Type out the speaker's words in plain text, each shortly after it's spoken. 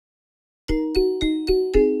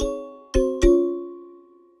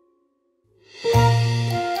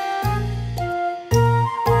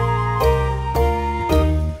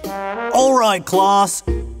right, class.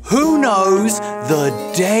 Who knows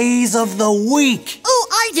the days of the week? Oh,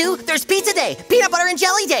 I do. There's pizza day, peanut butter and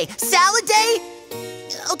jelly day, salad day.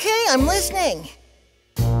 Okay, I'm listening.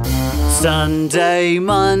 Sunday,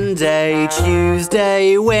 Monday,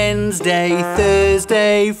 Tuesday, Wednesday,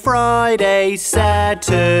 Thursday, Friday,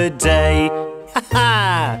 Saturday. Ha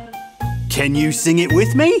ha! Can you sing it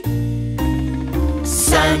with me?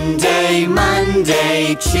 Sunday,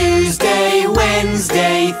 Monday, Tuesday,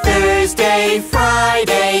 Wednesday, Thursday,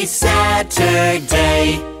 Friday,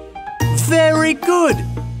 Saturday. Very good.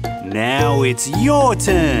 Now it's your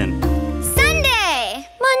turn. Sunday,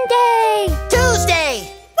 Monday,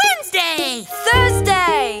 Tuesday, Wednesday,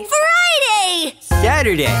 Thursday, Friday,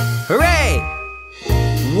 Saturday. Hooray!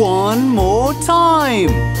 One more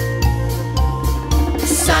time.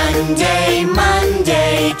 Sunday,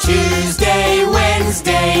 Monday, Tuesday,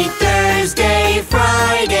 Wednesday, Thursday,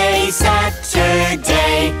 Friday,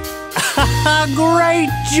 Saturday. Great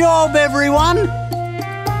job, everyone.